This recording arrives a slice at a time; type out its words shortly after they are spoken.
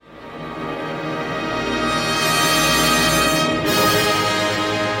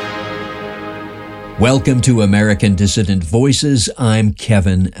Welcome to American Dissident Voices. I'm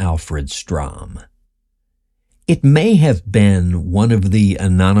Kevin Alfred Strom. It may have been one of the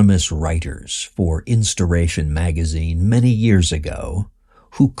anonymous writers for Instauration magazine many years ago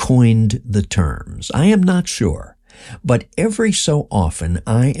who coined the terms. I am not sure, but every so often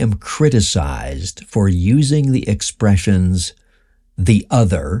I am criticized for using the expressions "the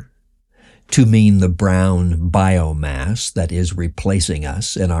other" to mean the brown biomass that is replacing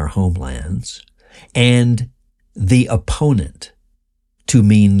us in our homelands, and "the opponent" to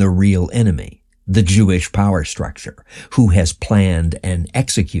mean the real enemy, the Jewish power structure, who has planned and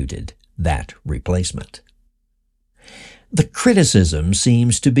executed that replacement. The criticism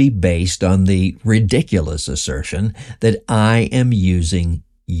seems to be based on the ridiculous assertion that I am using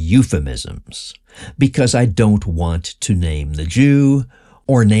euphemisms because I don't want to name the Jew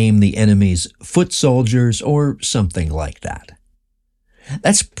or name the enemy's foot soldiers or something like that.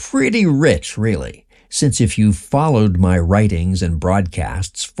 That's pretty rich, really, since if you've followed my writings and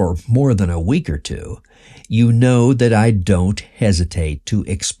broadcasts for more than a week or two, you know that I don't hesitate to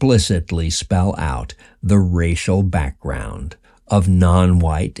explicitly spell out the racial background of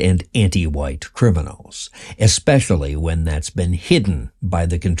non-white and anti-white criminals, especially when that's been hidden by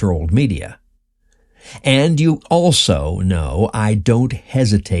the controlled media. And you also know I don't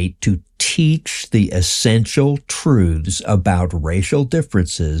hesitate to teach the essential truths about racial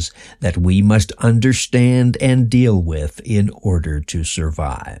differences that we must understand and deal with in order to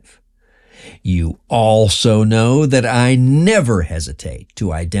survive. You also know that I never hesitate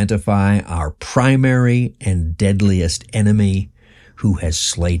to identify our primary and deadliest enemy who has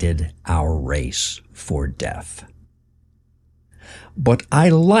slated our race for death. But I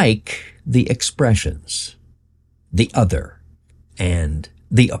like the expressions, the other, and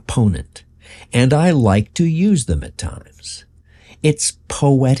the opponent, and I like to use them at times. It's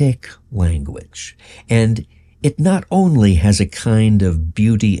poetic language, and it not only has a kind of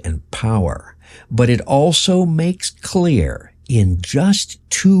beauty and power, but it also makes clear in just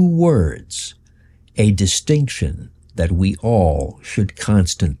 2 words a distinction that we all should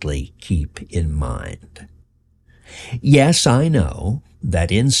constantly keep in mind. Yes, I know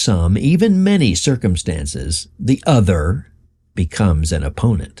that in some, even many circumstances, the other becomes an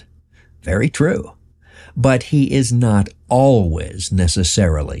opponent. Very true. But he is not always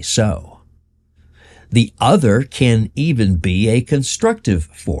necessarily so. The other can even be a constructive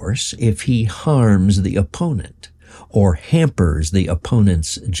force if he harms the opponent or hampers the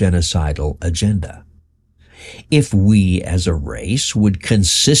opponent's genocidal agenda. If we as a race would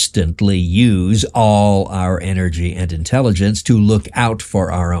consistently use all our energy and intelligence to look out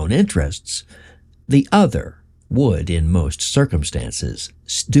for our own interests, the other would, in most circumstances,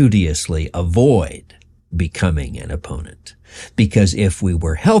 studiously avoid becoming an opponent. Because if we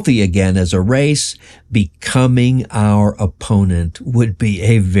were healthy again as a race, becoming our opponent would be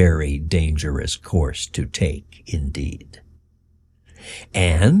a very dangerous course to take indeed.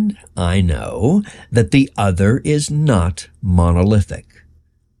 And I know that the other is not monolithic.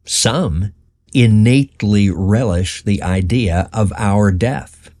 Some innately relish the idea of our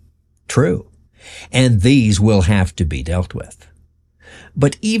death. True. And these will have to be dealt with.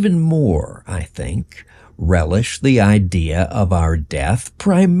 But even more, I think, relish the idea of our death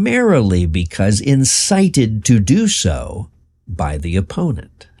primarily because incited to do so by the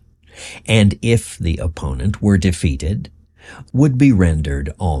opponent. And if the opponent were defeated, would be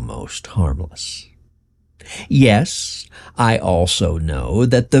rendered almost harmless. Yes, I also know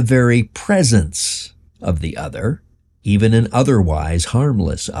that the very presence of the other, even an otherwise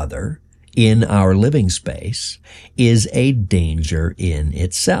harmless other, in our living space is a danger in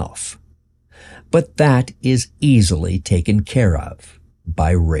itself. But that is easily taken care of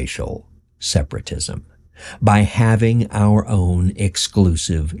by racial separatism, by having our own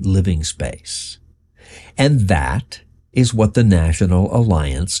exclusive living space. And that is what the National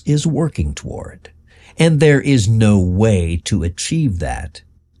Alliance is working toward. And there is no way to achieve that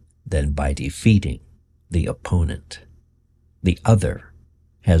than by defeating the opponent. The other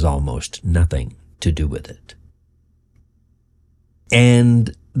has almost nothing to do with it.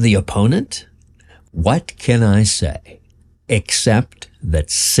 And the opponent? What can I say except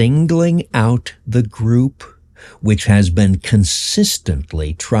that singling out the group which has been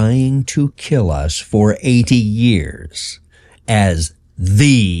consistently trying to kill us for 80 years as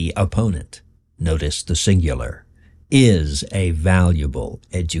the opponent, notice the singular, is a valuable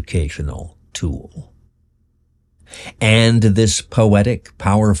educational tool. And this poetic,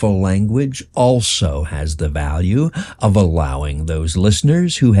 powerful language also has the value of allowing those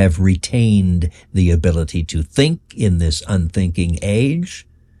listeners who have retained the ability to think in this unthinking age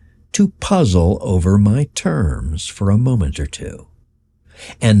to puzzle over my terms for a moment or two,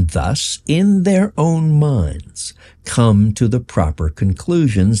 and thus, in their own minds, come to the proper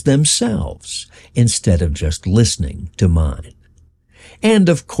conclusions themselves instead of just listening to mine. And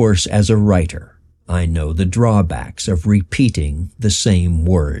of course, as a writer, I know the drawbacks of repeating the same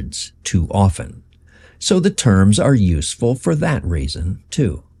words too often, so the terms are useful for that reason,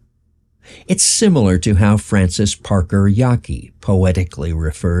 too. It's similar to how Francis Parker Yockey poetically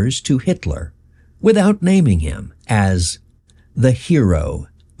refers to Hitler, without naming him, as the hero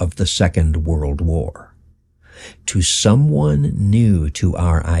of the Second World War. To someone new to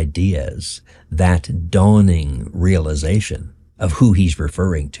our ideas, that dawning realization of who he's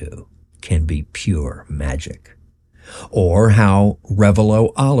referring to can be pure magic. Or how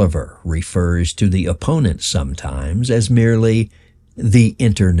Revelo Oliver refers to the opponent sometimes as merely the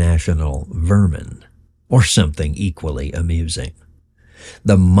international vermin, or something equally amusing.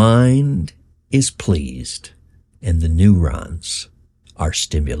 The mind is pleased, and the neurons are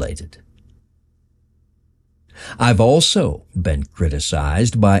stimulated. I've also been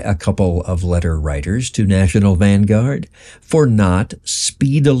criticized by a couple of letter writers to National Vanguard for not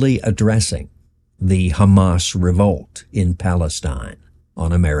speedily addressing the Hamas revolt in Palestine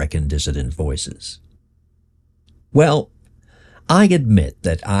on American Dissident Voices. Well, I admit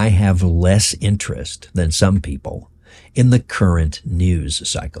that I have less interest than some people in the current news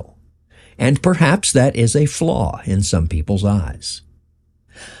cycle, and perhaps that is a flaw in some people's eyes.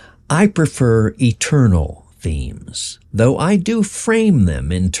 I prefer eternal themes, though I do frame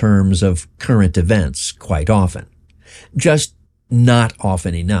them in terms of current events quite often, just not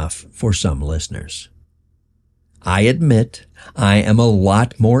often enough for some listeners. I admit I am a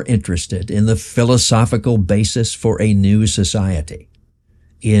lot more interested in the philosophical basis for a new society,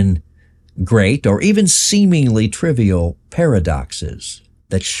 in great or even seemingly trivial paradoxes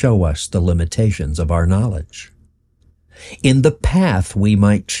that show us the limitations of our knowledge, in the path we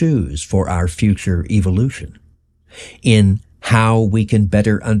might choose for our future evolution, in how we can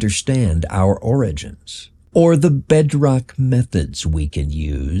better understand our origins, or the bedrock methods we can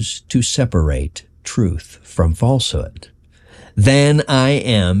use to separate truth from falsehood, than I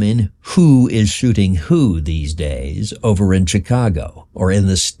am in who is shooting who these days over in Chicago or in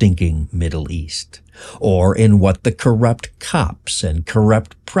the stinking Middle East, or in what the corrupt cops and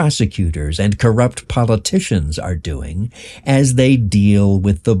corrupt prosecutors and corrupt politicians are doing as they deal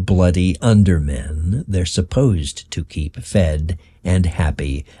with the bloody undermen they're supposed to keep fed and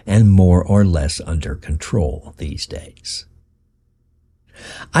happy and more or less under control these days.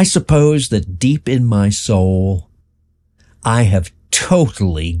 I suppose that deep in my soul, I have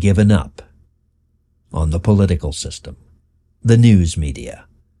totally given up on the political system, the news media,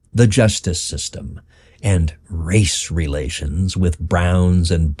 the justice system, and race relations with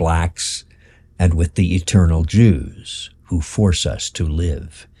browns and blacks, and with the eternal Jews who force us to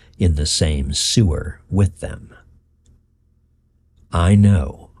live in the same sewer with them. I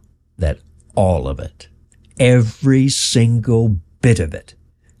know that all of it, every single bit of it,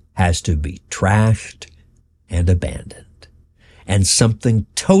 has to be trashed and abandoned, and something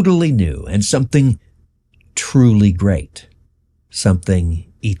totally new and something truly great,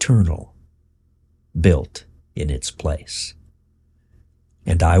 something eternal, built in its place.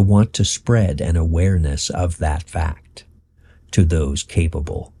 And I want to spread an awareness of that fact to those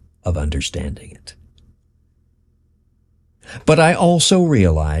capable of understanding it. But I also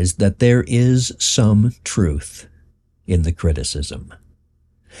realize that there is some truth in the criticism.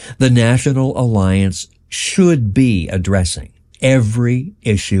 The National Alliance should be addressing every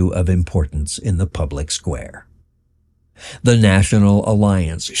issue of importance in the public square. The National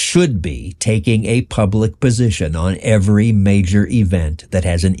Alliance should be taking a public position on every major event that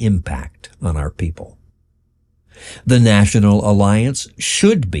has an impact on our people. The National Alliance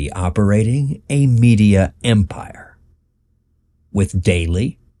should be operating a media empire with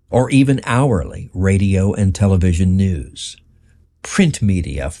daily or even hourly radio and television news, print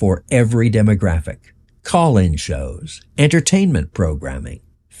media for every demographic, call-in shows, entertainment programming,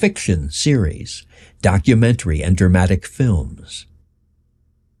 fiction series, documentary and dramatic films.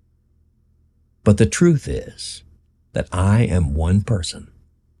 But the truth is that I am one person.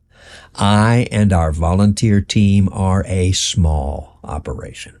 I and our volunteer team are a small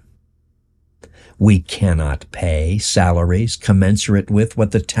operation. We cannot pay salaries commensurate with what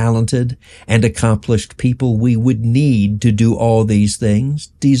the talented and accomplished people we would need to do all these things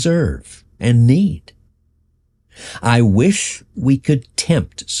deserve and need. I wish we could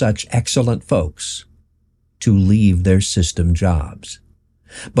tempt such excellent folks to leave their system jobs,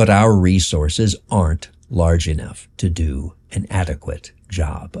 but our resources aren't large enough to do an adequate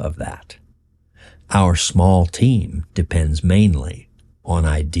job of that. Our small team depends mainly on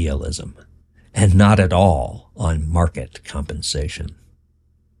idealism and not at all on market compensation.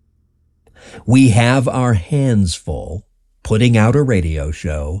 We have our hands full putting out a radio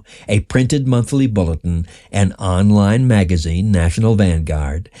show, a printed monthly bulletin, an online magazine, National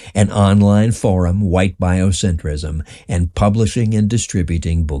Vanguard, an online forum, White Biocentrism, and publishing and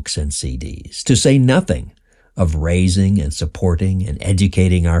distributing books and CDs, to say nothing of raising and supporting and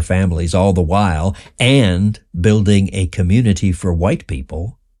educating our families all the while and building a community for white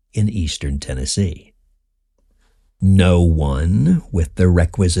people in eastern Tennessee. No one with the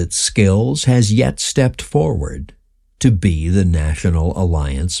requisite skills has yet stepped forward to be the National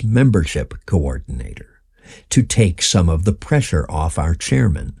Alliance membership coordinator, to take some of the pressure off our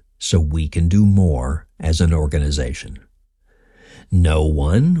chairman so we can do more as an organization. No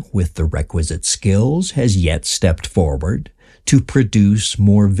one with the requisite skills has yet stepped forward to produce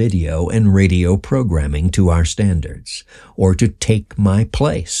more video and radio programming to our standards, or to take my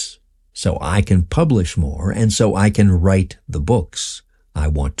place so I can publish more and so I can write the books I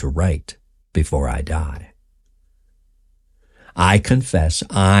want to write before I die. I confess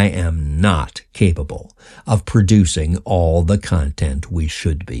I am not capable of producing all the content we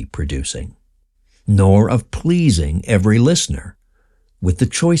should be producing, nor of pleasing every listener with the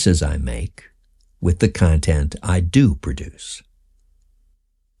choices I make with the content I do produce.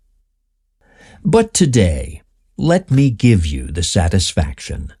 But today, let me give you the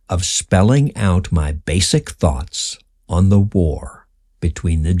satisfaction of spelling out my basic thoughts on the war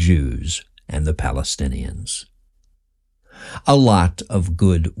between the Jews and the Palestinians. A lot of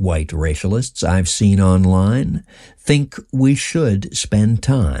good white racialists I've seen online think we should spend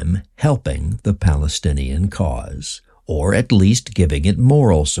time helping the Palestinian cause, or at least giving it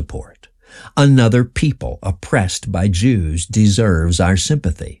moral support. Another people oppressed by Jews deserves our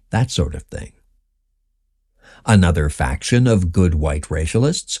sympathy, that sort of thing. Another faction of good white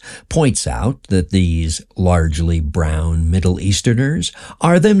racialists points out that these largely brown Middle Easterners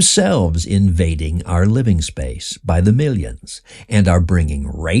are themselves invading our living space by the millions and are bringing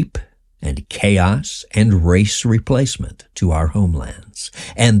rape and chaos and race replacement to our homelands,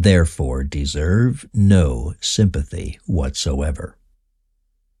 and therefore deserve no sympathy whatsoever.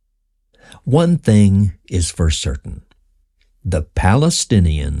 One thing is for certain. The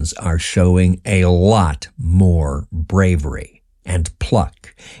Palestinians are showing a lot more bravery and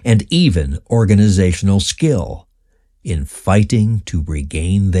pluck and even organizational skill in fighting to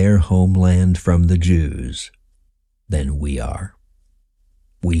regain their homeland from the Jews than we are.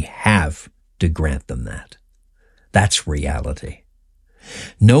 We have to grant them that. That's reality.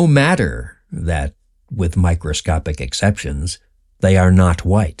 No matter that, with microscopic exceptions, they are not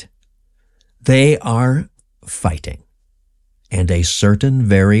white. They are fighting. And a certain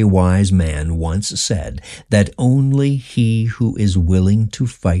very wise man once said that only he who is willing to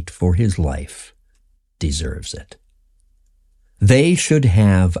fight for his life deserves it. They should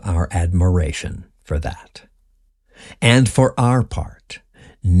have our admiration for that. And for our part,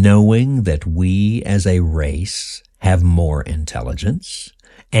 knowing that we as a race have more intelligence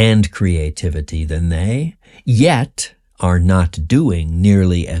and creativity than they, yet are not doing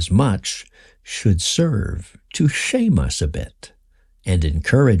nearly as much, should serve to shame us a bit and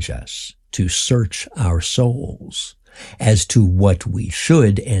encourage us to search our souls as to what we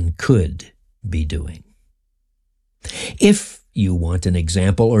should and could be doing. If you want an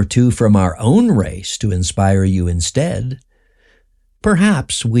example or two from our own race to inspire you instead,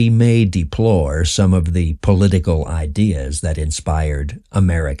 perhaps we may deplore some of the political ideas that inspired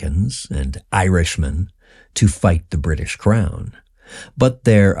Americans and Irishmen to fight the British Crown. But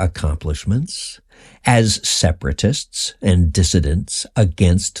their accomplishments as separatists and dissidents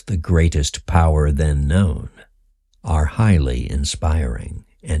against the greatest power then known are highly inspiring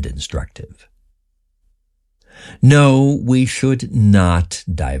and instructive. No, we should not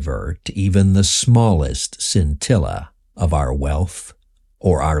divert even the smallest scintilla of our wealth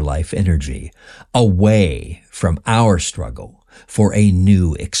or our life energy away from our struggle for a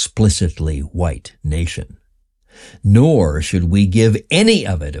new explicitly white nation. Nor should we give any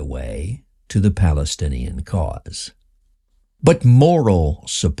of it away to the Palestinian cause. But moral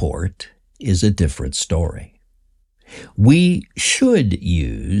support is a different story. We should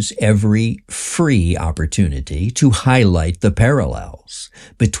use every free opportunity to highlight the parallels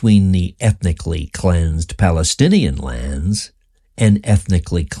between the ethnically cleansed Palestinian lands and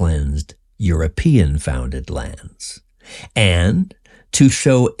ethnically cleansed European-founded lands, and to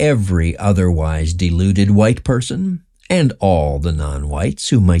show every otherwise deluded white person, and all the non-whites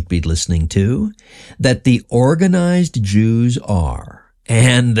who might be listening too, that the organized Jews are,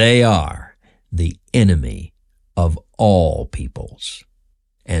 and they are the enemy of all peoples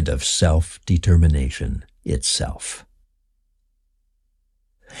and of self-determination itself.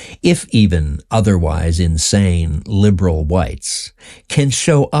 If even otherwise insane liberal whites can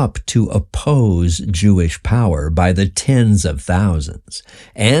show up to oppose Jewish power by the tens of thousands,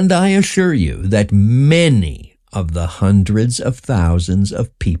 and I assure you that many of the hundreds of thousands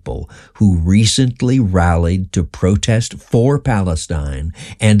of people who recently rallied to protest for Palestine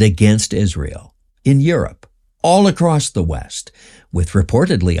and against Israel in Europe, all across the West, with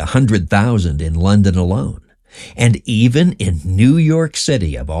reportedly 100,000 in London alone, and even in New York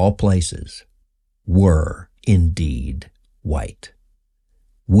City of all places, were indeed white.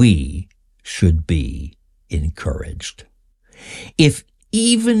 We should be encouraged. If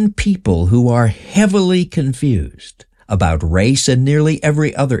even people who are heavily confused about race and nearly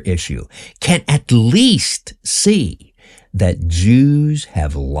every other issue can at least see that Jews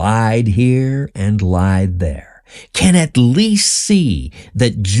have lied here and lied there, can at least see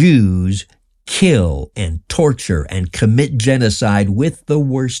that Jews kill and torture and commit genocide with the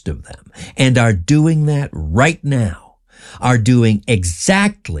worst of them, and are doing that right now, are doing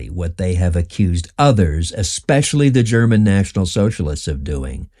exactly what they have accused others, especially the German National Socialists, of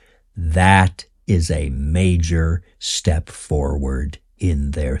doing, that is a major step forward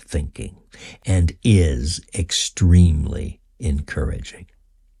in their thinking and is extremely encouraging.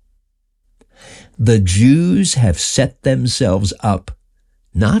 The Jews have set themselves up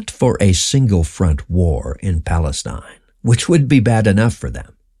not for a single front war in Palestine, which would be bad enough for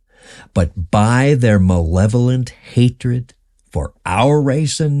them, but by their malevolent hatred for our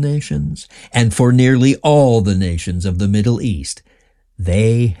race and nations, and for nearly all the nations of the Middle East,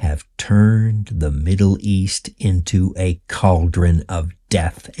 they have turned the Middle East into a cauldron of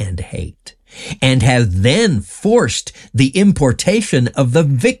death and hate, and have then forced the importation of the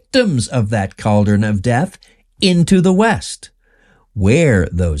victims of that cauldron of death into the West, where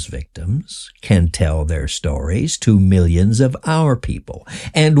those victims can tell their stories to millions of our people,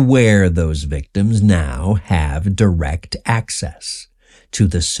 and where those victims now have direct access to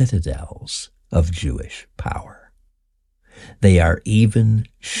the citadels of Jewish power. They are even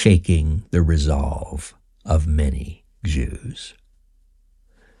shaking the resolve of many Jews.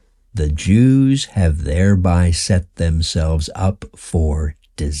 The Jews have thereby set themselves up for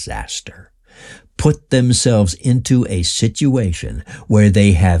disaster, put themselves into a situation where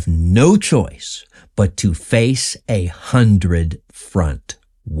they have no choice but to face a 100-front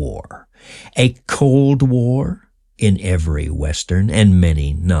war, a Cold War in every Western and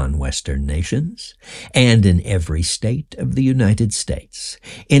many non-Western nations, and in every state of the United States,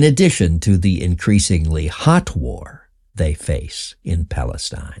 in addition to the increasingly hot war they face in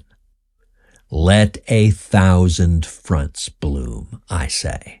Palestine. Let 1,000 fronts bloom, I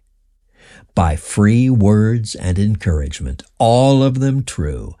say. By free words and encouragement, all of them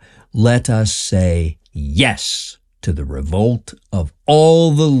true, let us say yes to the revolt of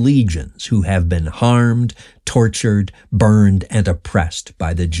all the legions who have been harmed, tortured, burned, and oppressed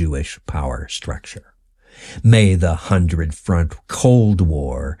by the Jewish power structure. May the 100-front Cold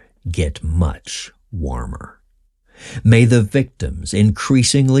War get much warmer. May the victims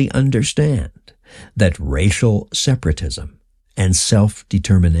increasingly understand that racial separatism and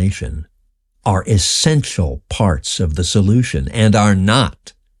self-determination are essential parts of the solution and are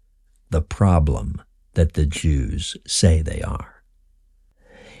not the problem that the Jews say they are.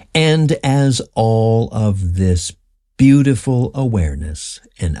 And as all of this beautiful awareness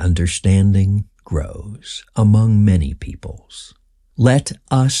and understanding grows among many peoples, let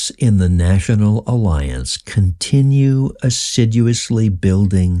us in the National Alliance continue assiduously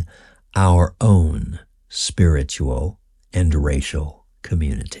building our own spiritual and racial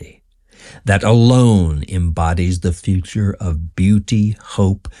community that alone embodies the future of beauty,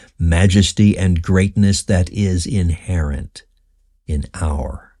 hope, majesty, and greatness that is inherent in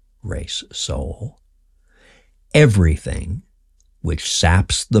our race soul. Everything which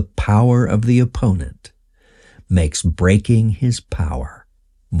saps the power of the opponent makes breaking his power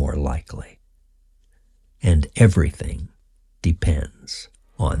more likely. And everything depends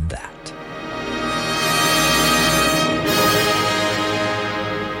on that.